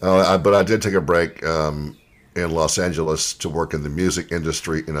 But I did take a break in Los Angeles to work in the music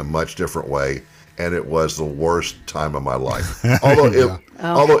industry in a much different way, and it was the worst time of my life. Although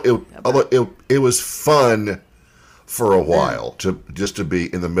it was fun for a while to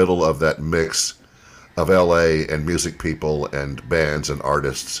be in the middle of that mix of LA and music people and bands and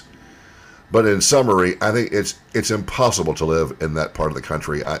artists. But in summary, I think it's impossible to live in that part of the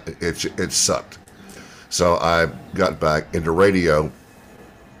country. It sucked. So I got back into radio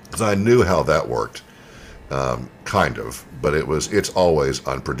because I knew how that worked, kind of, but it's always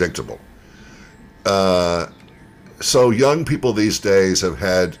unpredictable. So young people these days have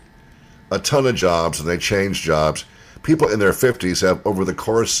had a ton of jobs, and they change jobs. People in their 50s have, over the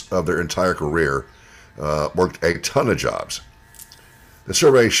course of their entire career, worked a ton of jobs. The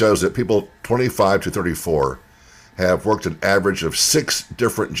survey shows that people 25 to 34 have worked an average of 6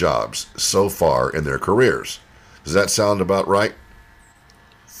 different jobs so far in their careers. Does that sound about right?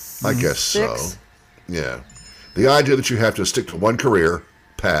 I guess 6? So. Yeah. The idea that you have to stick to one career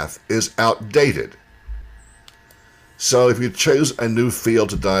path is outdated. So if you choose a new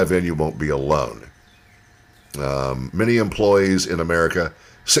field to dive in, you won't be alone. Many employees in America,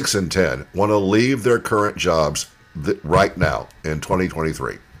 6 in 10, want to leave their current jobs right now in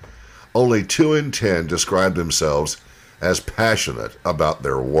 2023. Only 2 in 10 describe themselves as passionate about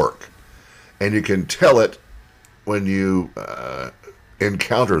their work. And you can tell it when you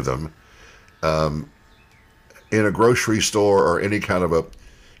encounter them in a grocery store or any kind of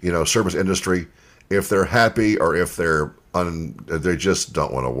a service industry, if they're happy or if they just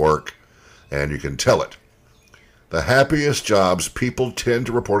don't want to work, and you can tell it. The happiest jobs people tend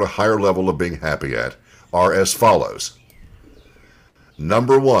to report a higher level of being happy at are as follows.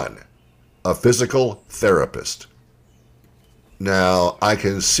 Number 1, a physical therapist. Now, I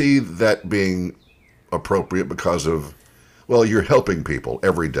can see that being appropriate because of, well, you're helping people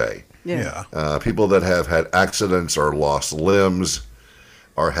every day. Yeah. People that have had accidents or lost limbs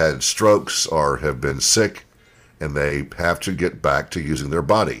or had strokes or have been sick, and they have to get back to using their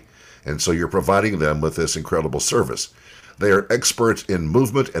body. And so you're providing them with this incredible service. They are experts in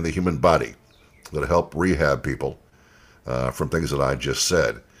movement and the human body that help rehab people from things that I just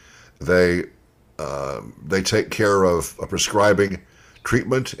said. They take care of prescribing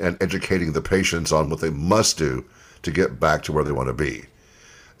treatment and educating the patients on what they must do to get back to where they want to be.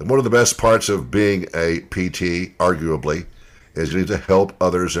 And one of the best parts of being a PT, arguably, is you need to help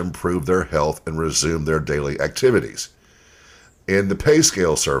others improve their health and resume their daily activities. In the pay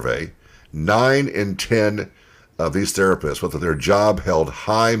scale survey, 9 in 10 of these therapists, with their job held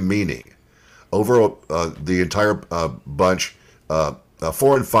high meaning. Over the entire bunch, 4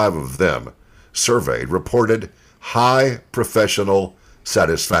 in 5 of them surveyed reported high professional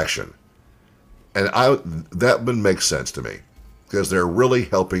satisfaction. And that would make sense to me, because they're really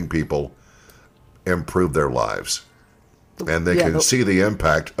helping people improve their lives. And they can see the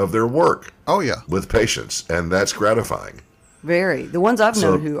impact of their work with patients, and that's gratifying. Very. The ones I've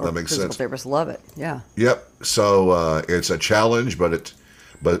known who are physical therapists love it. Yeah. Yep. So it's a challenge, but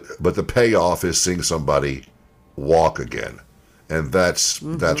the payoff is seeing somebody walk again, and that's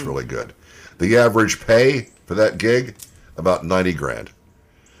really good. The average pay for that gig, about $90,000.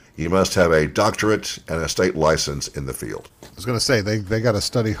 You must have a doctorate and a state license in the field. I was going to say, they got to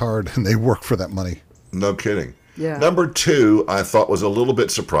study hard and they work for that money. No kidding. Yeah. Number 2, I thought was a little bit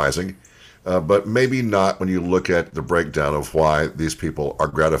surprising, but maybe not when you look at the breakdown of why these people are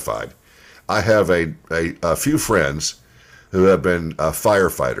gratified. I have a few friends who have been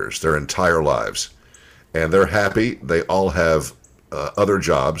firefighters their entire lives, and they're happy. They all have other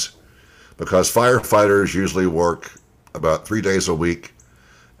jobs, because firefighters usually work about 3 days a week,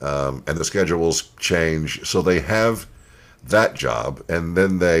 and the schedules change. So they have that job, and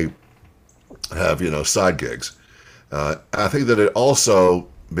then they have, side gigs. I think that it also,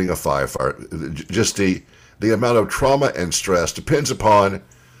 being a firefighter, just the amount of trauma and stress depends upon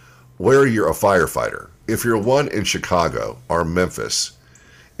where you're a firefighter. If you're one in Chicago or Memphis,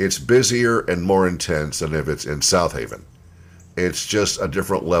 it's busier and more intense than if it's in South Haven. It's just a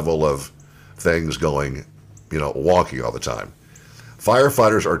different level of things going, wonky all the time.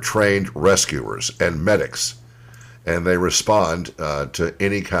 Firefighters are trained rescuers and medics, and they respond to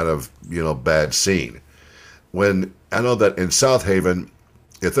any kind of, bad scene. When I know that in South Haven,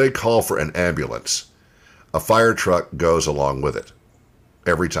 if they call for an ambulance, a fire truck goes along with it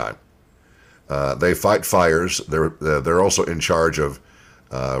every time. They fight fires. They're also in charge of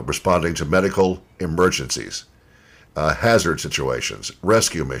responding to medical emergencies, hazard situations,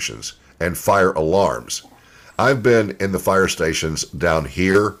 rescue missions, and fire alarms. I've been in the fire stations down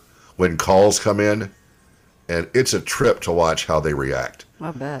here when calls come in, and it's a trip to watch how they react.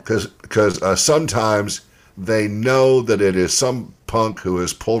 I bet. Because sometimes they know that it is some punk who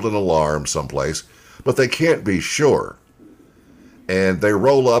has pulled an alarm someplace, but they can't be sure. And they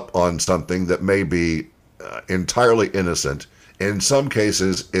roll up on something that may be entirely innocent. In some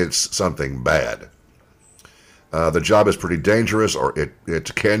cases, it's something bad. The job is pretty dangerous, or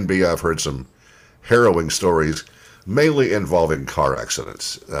it can be. I've heard some harrowing stories, mainly involving car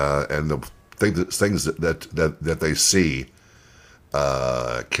accidents, and the things that they see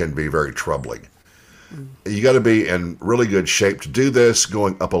can be very troubling. You got to be in really good shape to do this.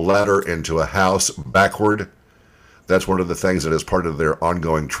 Going up a ladder into a house backward, that's one of the things that is part of their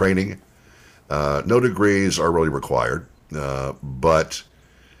ongoing training. No degrees are really required, but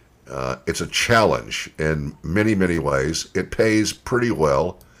it's a challenge in many, many ways. It pays pretty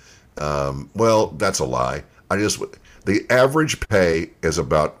well. Well, that's a lie. The average pay is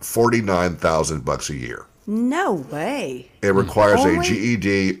about $49,000 a year. No way. It requires a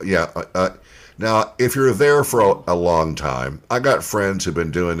GED. Yeah. Now, if you're there for a long time, I got friends who've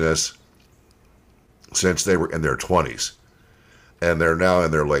been doing this since they were in their 20s, and they're now in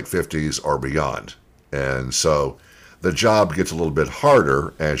their late 50s or beyond. And so the job gets a little bit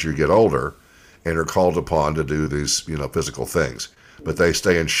harder as you get older and are called upon to do these, physical things. But they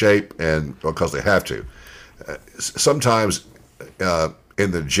stay in shape, and because they have to. Sometimes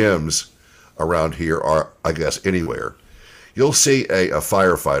in the gyms around here, or I guess anywhere, you'll see a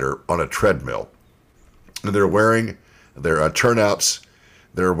firefighter on a treadmill, and they're wearing their turnouts,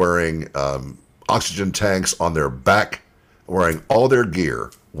 they're wearing oxygen tanks on their back, wearing all their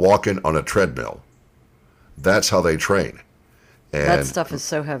gear, walking on a treadmill. That's how they train. And that stuff is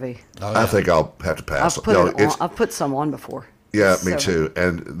so heavy. I think I'll have to pass. I've put some on before. Yeah, It's me so too.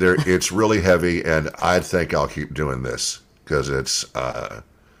 And it's really heavy, and I think I'll keep doing this because it's a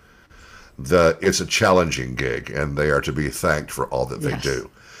challenging gig, and they are to be thanked for all that they Yes. do.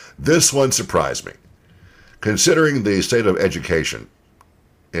 This one surprised me, considering the state of education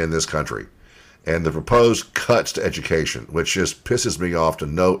in this country and the proposed cuts to education, which just pisses me off to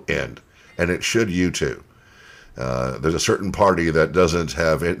no end, and it should you too. There's a certain party that doesn't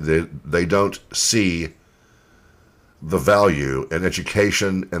have it. They don't see the value in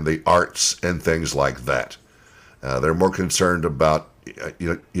education and the arts and things like that. They're more concerned about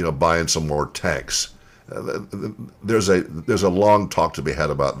buying some more tanks. There's a long talk to be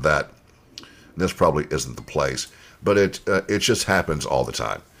had about that. This probably isn't the place, but it just happens all the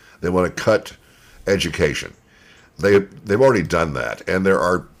time. They want to cut education. They've already done that, and there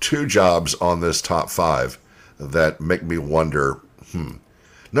are two jobs on this top 5 that make me wonder.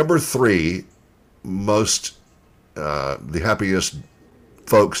 Number 3, the happiest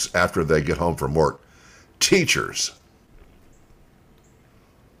folks after they get home from work, teachers.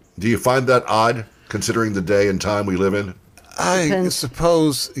 Do you find that odd, considering the day and time we live in? I Depends.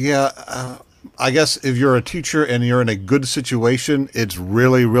 suppose, yeah. I guess if you're a teacher and you're in a good situation, it's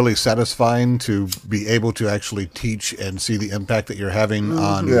really, really satisfying to be able to actually teach and see the impact that you're having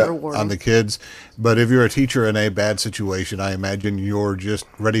on the kids. But if you're a teacher in a bad situation, I imagine you're just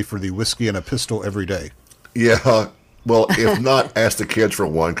ready for the whiskey and a pistol every day. Yeah. Well, if not, ask the kids for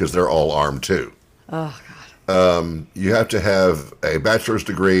one, because they're all armed too. Oh God. You have to have a bachelor's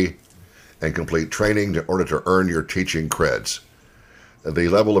degree and complete training in order to earn your teaching creds. The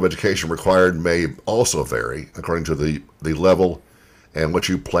level of education required may also vary according to the level and what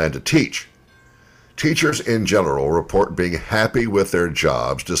you plan to teach. Teachers in general report being happy with their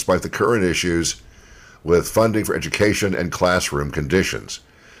jobs despite the current issues with funding for education and classroom conditions.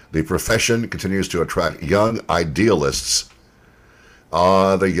 The profession continues to attract young idealists.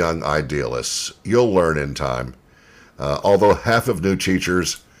 The young idealists. You'll learn in time. Although half of new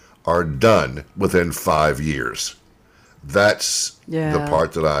teachers are done within 5 years. That's the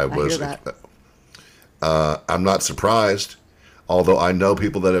part that I was. I'm not surprised, although I know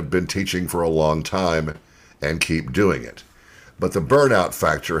people that have been teaching for a long time and keep doing it. But the burnout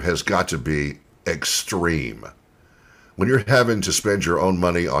factor has got to be extreme. When you're having to spend your own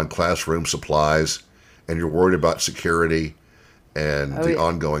money on classroom supplies and you're worried about security and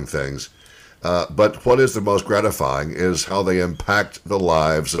ongoing things. But what is the most gratifying is how they impact the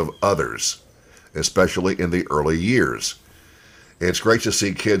lives of others, especially in the early years. It's great to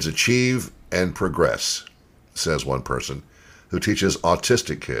see kids achieve and progress, says one person who teaches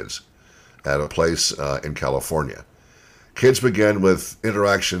autistic kids at a place in California. Kids begin with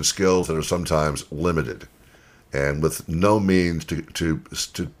interaction skills that are sometimes limited and with no means to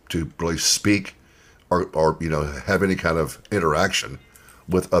really speak or have any kind of interaction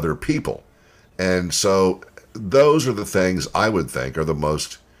with other people. And so those are the things I would think are the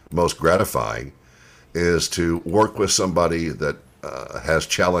most gratifying, is to work with somebody that has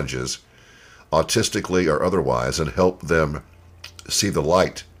challenges, autistically or otherwise, and help them see the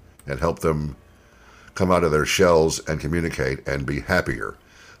light and help them come out of their shells and communicate and be happier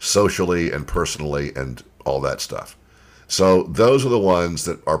socially and personally and all that stuff. So those are the ones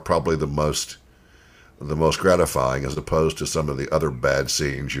that are probably the most gratifying, as opposed to some of the other bad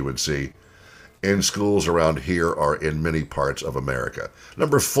scenes you would see in schools around here or in many parts of America.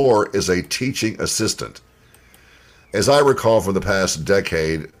 Number 4 is a teaching assistant. As I recall from the past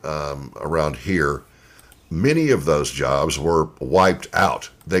decade around here, many of those jobs were wiped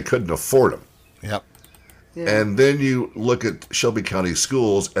out. They couldn't afford them. Yep. Yeah. And then you look at Shelby County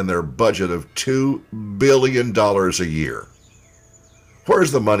schools and their budget of $2 billion a year.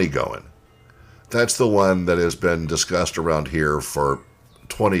 Where's the money going? That's the one that has been discussed around here for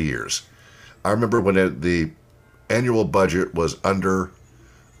 20 years. I remember when the annual budget was under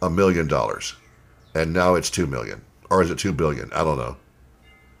 $1 million, and now it's $2 million. Or is it $2 billion? I don't know.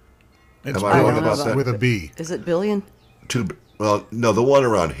 It's Am I wrong billion about that? with a B. Is it billion? Well, no, the one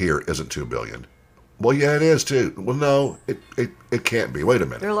around here isn't $2 billion. Well, yeah, it is too. Well, no, it can't be. Wait a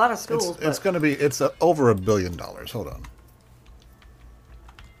minute. There are a lot of schools. It's going to be. It's over $1 billion. Hold on.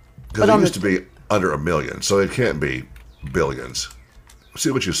 Because it used to be under $1 million, so it can't be billions.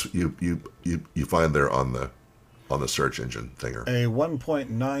 See what you find there on the search engine thinger. A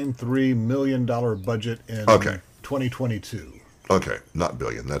 $1.93 million budget in 2022. Okay, not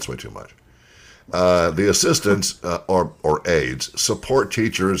billion. That's way too much. The assistants or aides support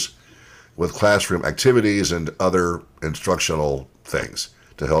teachers with classroom activities and other instructional things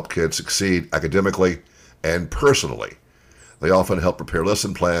to help kids succeed academically and personally. They often help prepare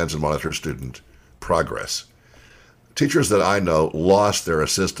lesson plans and monitor student progress. Teachers that I know lost their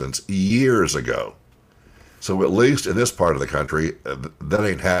assistants years ago. So at least in this part of the country, that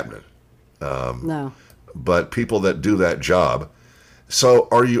ain't happening. No. But people that do that job. So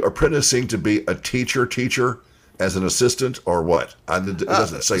are you apprenticing to be a teacher as an assistant or what? It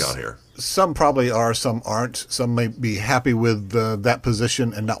doesn't say on here. Some probably are, some aren't. Some may be happy with that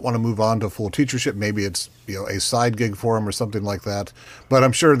position and not want to move on to full teachership. Maybe it's a side gig for them or something like that. But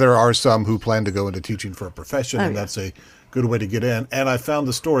I'm sure there are some who plan to go into teaching for a profession, and that's a good way to get in. And I found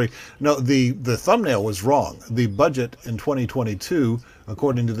the story. No, the thumbnail was wrong. The budget in 2022,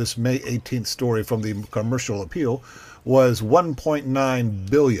 according to this May 18th story from the Commercial Appeal, was $1.9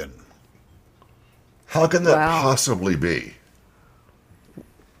 billion. How can that possibly be?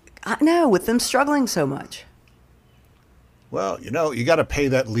 I know, with them struggling so much. Well, you got to pay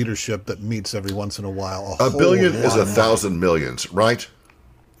that leadership that meets every once in a while. A billion is 1,000 millions, right?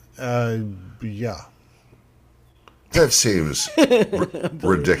 Yeah. That seems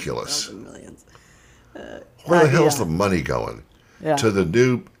ridiculous. Where the hell's the money going? Yeah. To the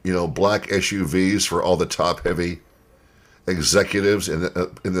new, black SUVs for all the top-heavy executives in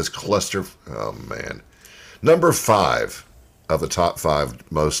this cluster. Oh, man. Number 5 of the top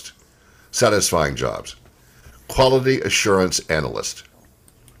 5 most satisfying jobs. Quality assurance analyst.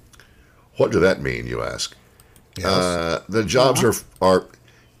 What does that mean, you ask? Yes. The jobs are,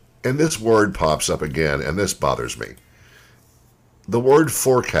 and this word pops up again, and this bothers me. The word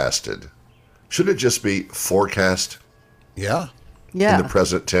forecasted. Should it just be forecast? Yeah. Yeah. In the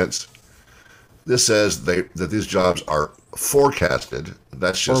present tense. This says that these jobs are forecasted.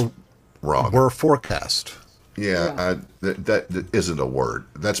 That's just wrong. Were forecast. Yeah, that isn't a word.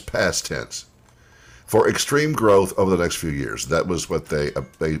 That's past tense. For extreme growth over the next few years. That was what they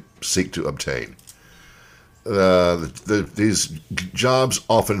seek to obtain. These jobs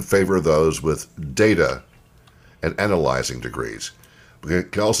often favor those with data and analyzing degrees.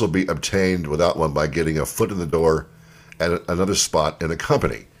 It can also be obtained without one by getting a foot in the door at another spot in a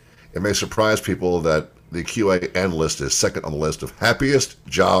company. It may surprise people that the QA analyst is second on the list of happiest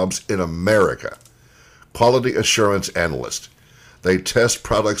jobs in America. Quality assurance analyst. They test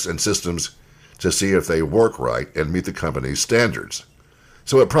products and systems to see if they work right and meet the company's standards.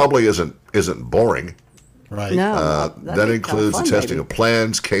 So it probably isn't boring. Right. No. That includes the testing of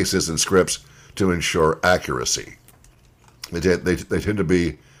plans, cases, and scripts to ensure accuracy. They tend to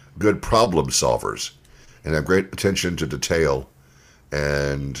be good problem solvers and have great attention to detail,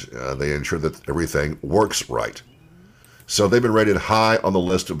 and they ensure that everything works right. So they've been rated high on the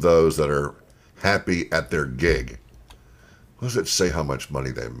list of those that are happy at their gig. What does it say how much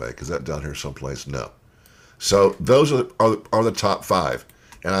money they make? Is that down here someplace? No. So those are the top 5.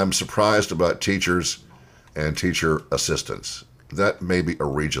 And I'm surprised about teachers and teacher assistants. That may be a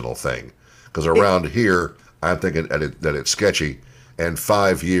regional thing. Because around here, I'm thinking that it's sketchy, and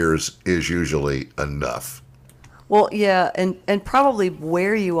 5 years is usually enough. Well, yeah, and probably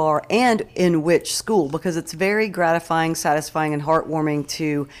where you are and in which school, because it's very gratifying, satisfying, and heartwarming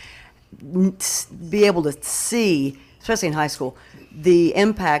to be able to see, especially in high school, the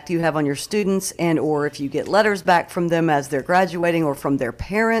impact you have on your students, and or if you get letters back from them as they're graduating or from their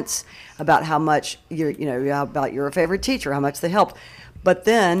parents about how much about your favorite teacher, how much they helped. But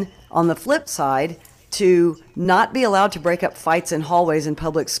then on the flip side, to not be allowed to break up fights in hallways in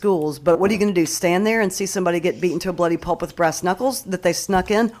public schools, but what are you going to do? Stand there and see somebody get beaten to a bloody pulp with brass knuckles that they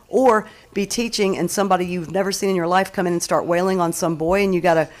snuck in, or be teaching and somebody you've never seen in your life come in and start wailing on some boy, and you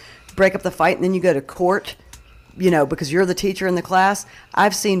got to break up the fight, and then you go to court, because you're the teacher in the class.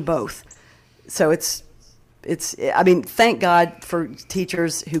 I've seen both. So it's thank God for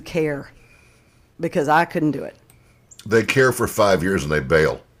teachers who care, because I couldn't do it. They care for 5 years and they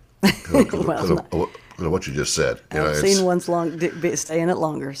bail. Well, what you just said. I've seen ones stay in it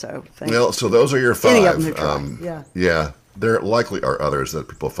longer. So so those are your 5. Any of them who try. Yeah. There likely are others that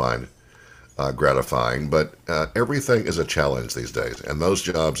people find gratifying, but everything is a challenge these days, and those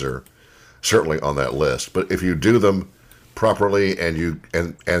jobs are certainly on that list. But if you do them properly, and your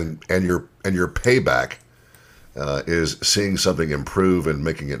payback is seeing something improve and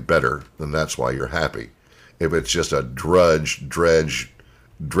making it better, then that's why you're happy. If it's just a dreaded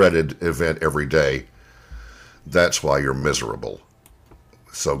event every day, that's why you're miserable.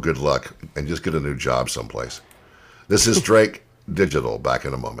 So good luck, and just get a new job someplace. This is Drake Digital. Back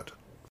in a moment.